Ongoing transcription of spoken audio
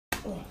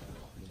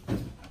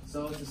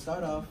So to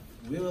start off,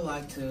 we would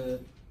like to,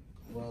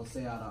 well,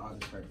 say out our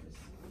author's purpose.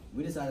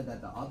 We decided that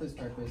the author's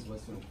purpose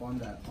was to inform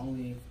that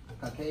only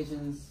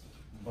Caucasians,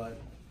 but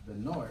the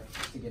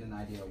North, to get an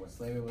idea of what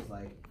slavery was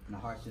like and the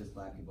hardships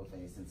black people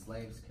faced, since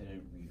slaves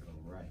couldn't read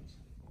or write.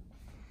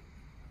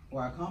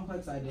 For our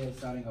complex idea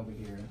starting over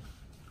here,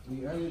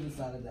 we earlier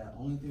decided that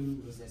only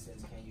through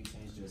resistance can you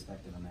change the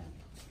respect of a man.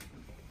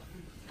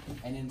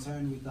 And in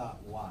turn, we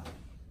thought, why?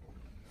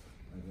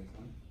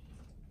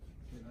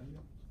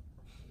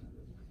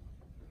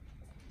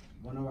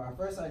 One of our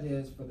first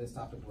ideas for this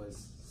topic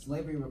was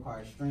slavery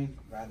required strength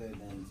rather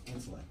than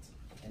intellect.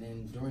 And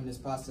then during this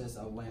process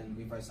of when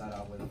we first started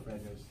out with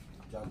Frederick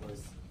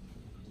Douglass'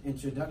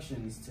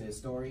 introductions to his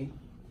story,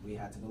 we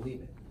had to believe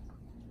it.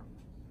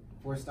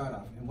 For a start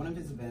off, in one of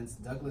his events,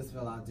 Douglass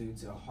fell out due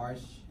to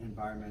harsh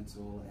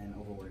environmental and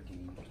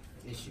overworking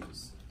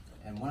issues.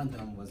 And one of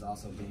them was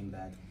also being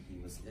that he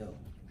was ill.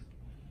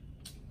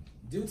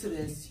 Due to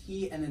this,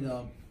 he ended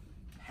up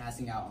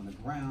passing out on the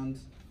ground,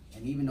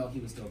 and even though he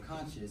was still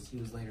conscious, he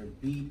was later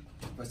beat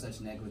for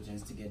such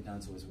negligence to get done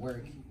to his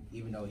work,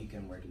 even though he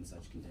couldn't work in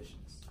such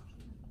conditions.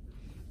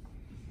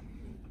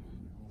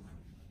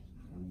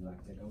 Would you like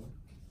to take over?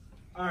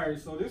 All right,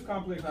 so this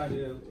complex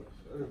idea,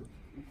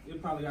 it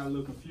probably got a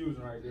little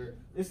confusion right there.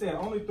 It said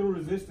only through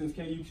resistance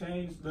can you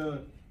change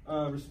the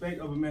respect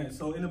of a man.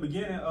 So in the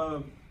beginning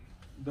of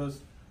the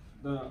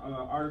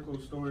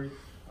article story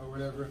or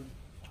whatever,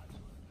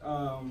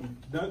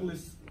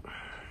 Douglass,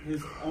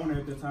 his owner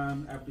at the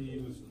time, after he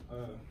was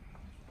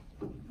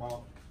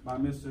bought by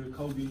Mr.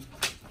 Covey,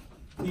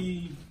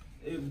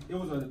 it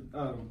was a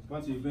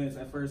bunch of events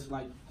at first.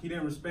 Like, he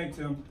didn't respect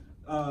him.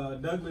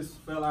 Douglass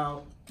fell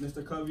out.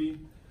 Mr. Covey,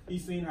 he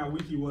seen how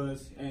weak he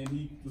was, and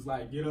he was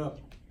like, get up,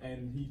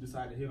 and he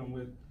decided to hit him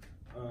with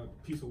a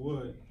piece of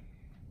wood.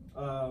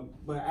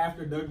 But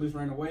after Douglass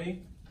ran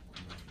away,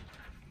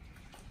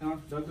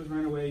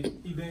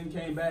 he then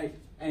came back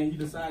and he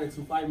decided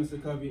to fight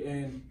Mr. Covey,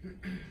 and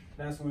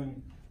that's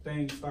when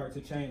things started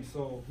to change.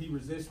 So he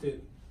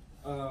resisted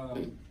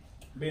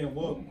being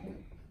whooped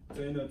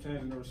to end up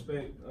changing the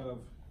respect of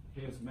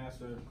his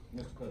master,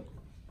 Mr. Covey.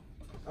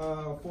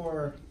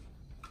 For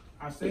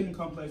our second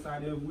complex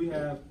idea, we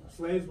have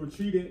slaves were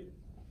treated,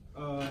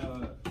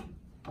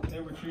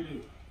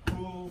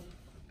 cruel,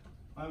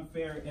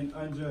 unfair, and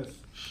unjust.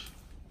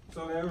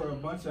 So there were a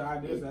bunch of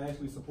ideas that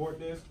actually support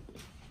this.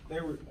 They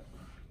were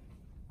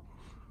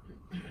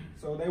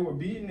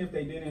beaten if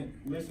they didn't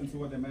listen to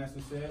what their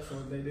master said. So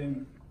if they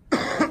didn't, you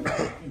got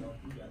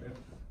that.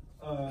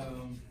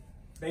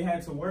 They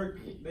had to work.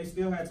 They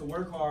still had to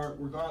work hard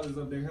regardless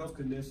of their health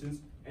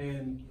conditions.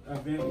 And an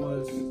event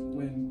was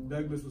when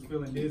Douglass was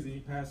feeling dizzy, he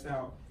passed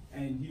out,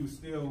 and he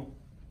still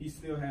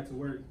had to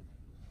work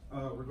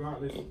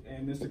regardless.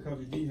 And Mr.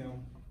 Covey beat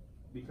him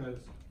because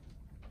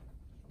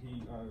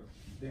he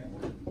didn't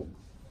work.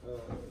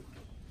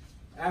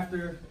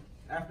 After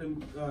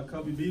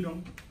Covey beat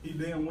him,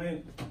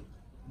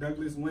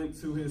 Douglass went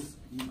to his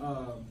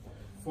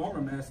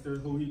former master,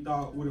 who he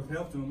thought would have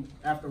helped him,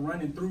 after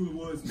running through the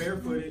woods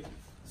barefooted,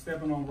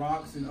 stepping on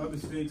rocks and other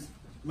sticks,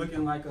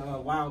 looking like a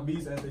wild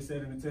beast, as they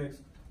said in the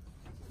text.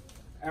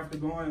 After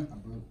going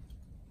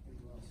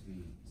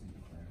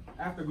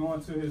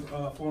to his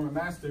former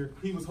master,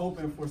 he was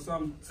hoping for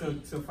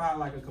to file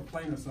like a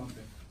complaint or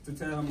something, to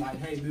tell him like,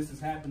 hey, this is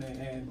happening,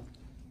 and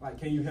like,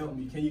 can you help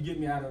me? Can you get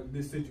me out of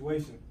this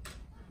situation?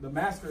 The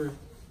master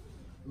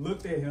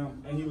looked at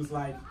him and he was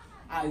like,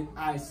 I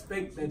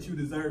expect that you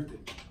deserved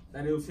it.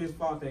 That it was his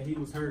fault that he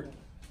was hurt.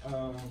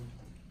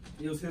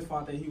 It was his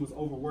fault that he was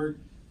overworked.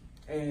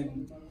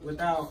 And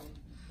without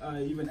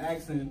even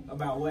asking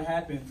about what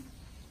happened,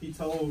 he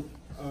told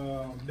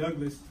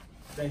Douglass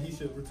that he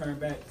should return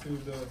back to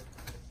the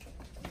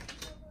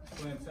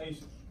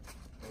plantation,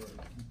 or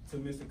to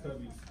Mr.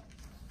 Covey's,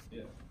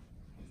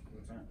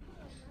 return.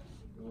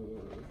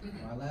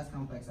 Our last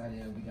complex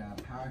idea, we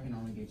got power can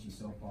only get you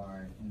so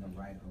far in the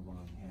right or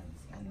wrong hands.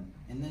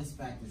 And this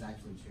fact is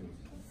actually true.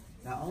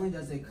 Not only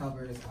does it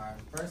cover our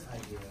first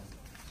idea,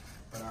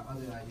 but our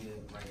other idea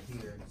right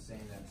here,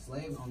 saying that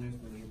slave owners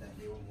believed that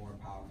they were more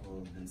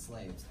powerful than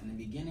slaves. In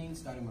the beginning,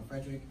 starting with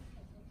Frederick,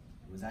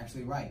 it was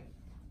actually right.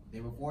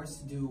 They were forced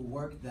to do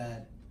work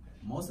that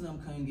most of them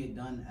couldn't get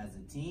done as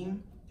a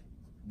team,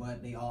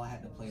 but they all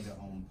had to play their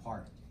own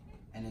part.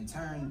 And in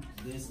turn,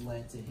 this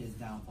led to his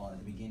downfall at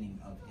the beginning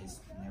of his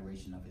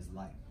narration of his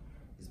life,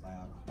 his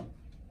biography.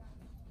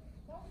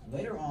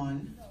 Later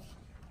on,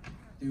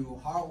 through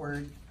hard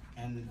work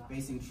and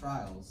facing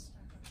trials,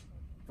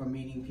 from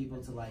meeting people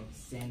to like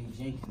Sandy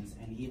Jenkins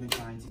and even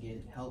trying to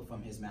get help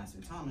from his master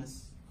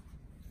Thomas,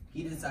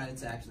 he decided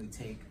to actually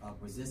take up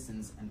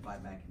resistance and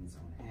fight back in his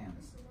own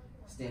hands,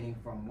 stating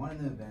from one of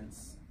the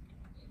events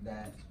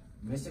that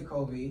Mr.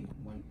 Covey,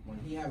 when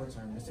he had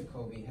returned, Mr.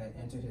 Covey had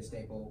entered his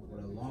stable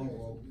with a long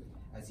rope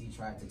as he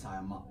tried to tie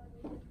him up.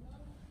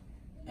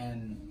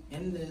 And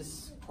in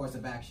this course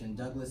of action,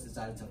 Douglass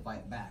decided to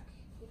fight back,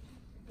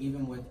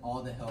 even with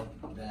all the help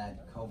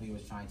that Covey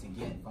was trying to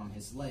get from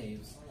his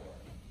slaves.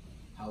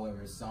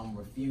 However, some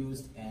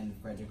refused, and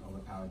Frederick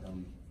overpowered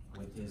them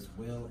with his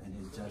will and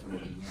his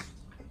judgment.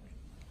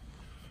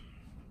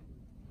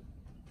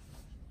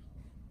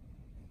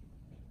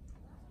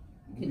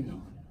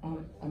 Moving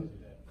on.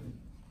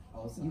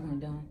 Oh, sorry. You weren't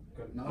done?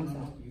 No, I'm no,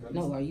 sorry.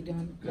 no. No, are you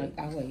done? Like,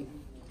 I'll wait.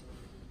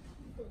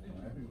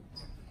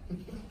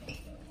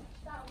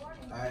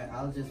 Alright,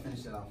 I'll just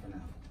finish it off for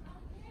now.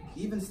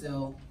 Even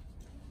still,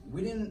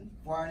 we didn't,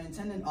 for our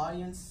intended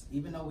audience,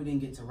 even though we didn't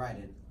get to write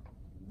it,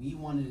 we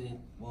wanted it,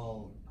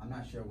 well, I'm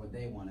not sure what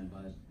they wanted,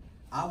 but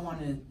I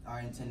wanted our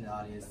intended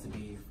audience to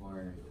be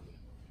for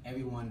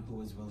everyone who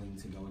was willing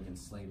to go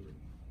against slavery.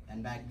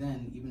 And back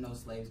then, even though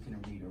slaves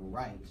couldn't read or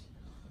write,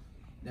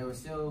 there were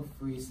still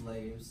free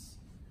slaves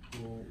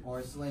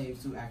or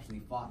slaves who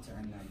actually fought to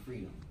earn their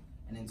freedom.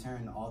 And in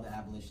turn, all the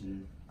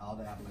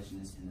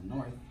abolitionists in the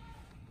North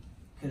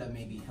could have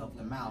maybe helped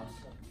them out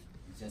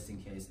just in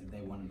case if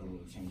they wanted a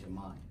little change of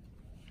mind.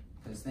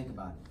 Because think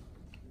about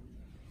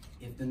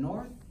it. If the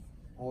North,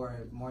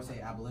 or more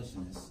say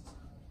abolitionists,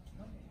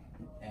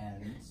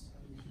 and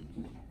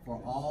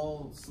for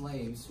all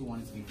slaves who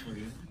wanted to be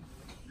free,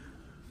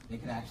 they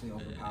could actually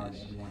overpower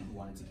everyone who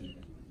wanted to keep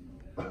it.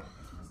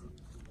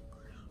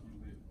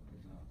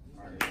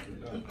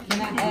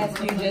 Can I ask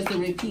you just to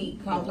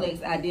repeat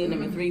complex idea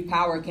number 3,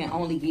 power can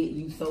only get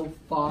you so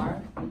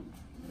far?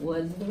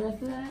 What is the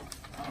rest of that?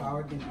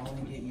 Power can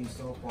only get you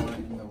so far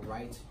in the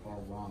right or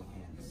wrong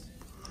hands.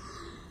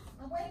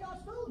 I'm waiting on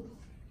food.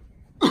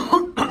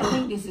 I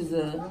think this is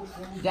a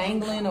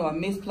dangling or a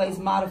misplaced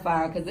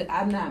modifier because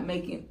I'm not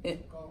making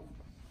it.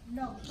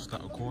 No.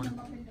 Stop recording.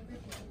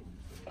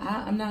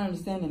 I'm not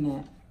understanding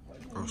that.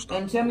 Bro, stop.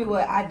 And tell me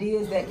what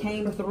ideas that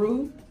came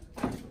through.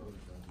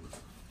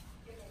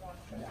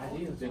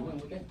 Ideas, they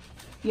went with it.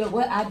 Yeah,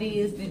 what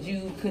ideas did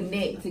you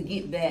connect to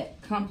get that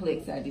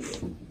complex idea?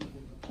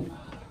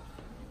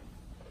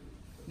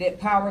 That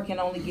power can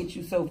only get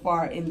you so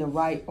far in the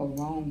right or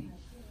wrong.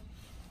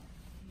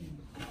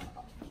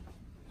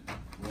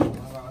 Well,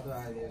 one of our other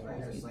ideas right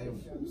here,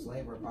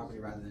 slave or property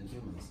rather than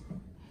humans.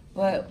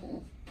 But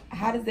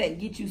how does that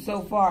get you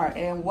so far?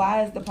 And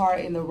why is the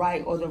part in the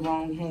right or the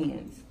wrong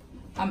hands?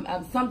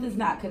 Something's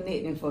not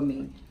connecting for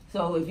me.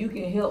 So if you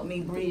can help me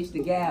bridge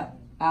the gap,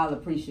 I'll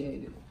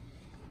appreciate it.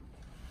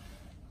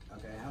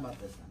 Okay, how about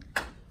this then?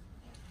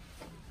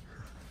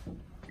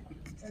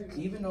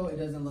 Even though it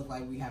doesn't look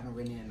like we haven't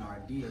written in our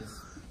ideas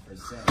per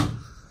se,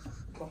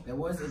 there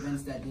was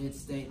events that did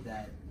state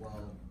that,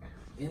 well,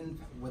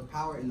 with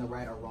power in the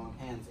right or wrong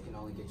hands, it can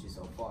only get you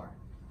so far.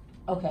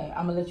 Okay,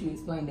 I'm gonna let you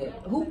explain that.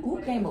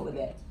 Who came up with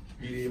that?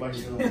 Yeah,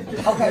 Okay, so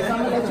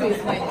I'm gonna let you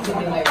explain it to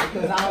me later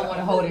because I don't want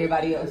to hold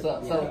everybody else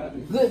up. So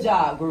good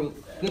job,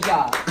 group. Good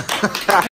job.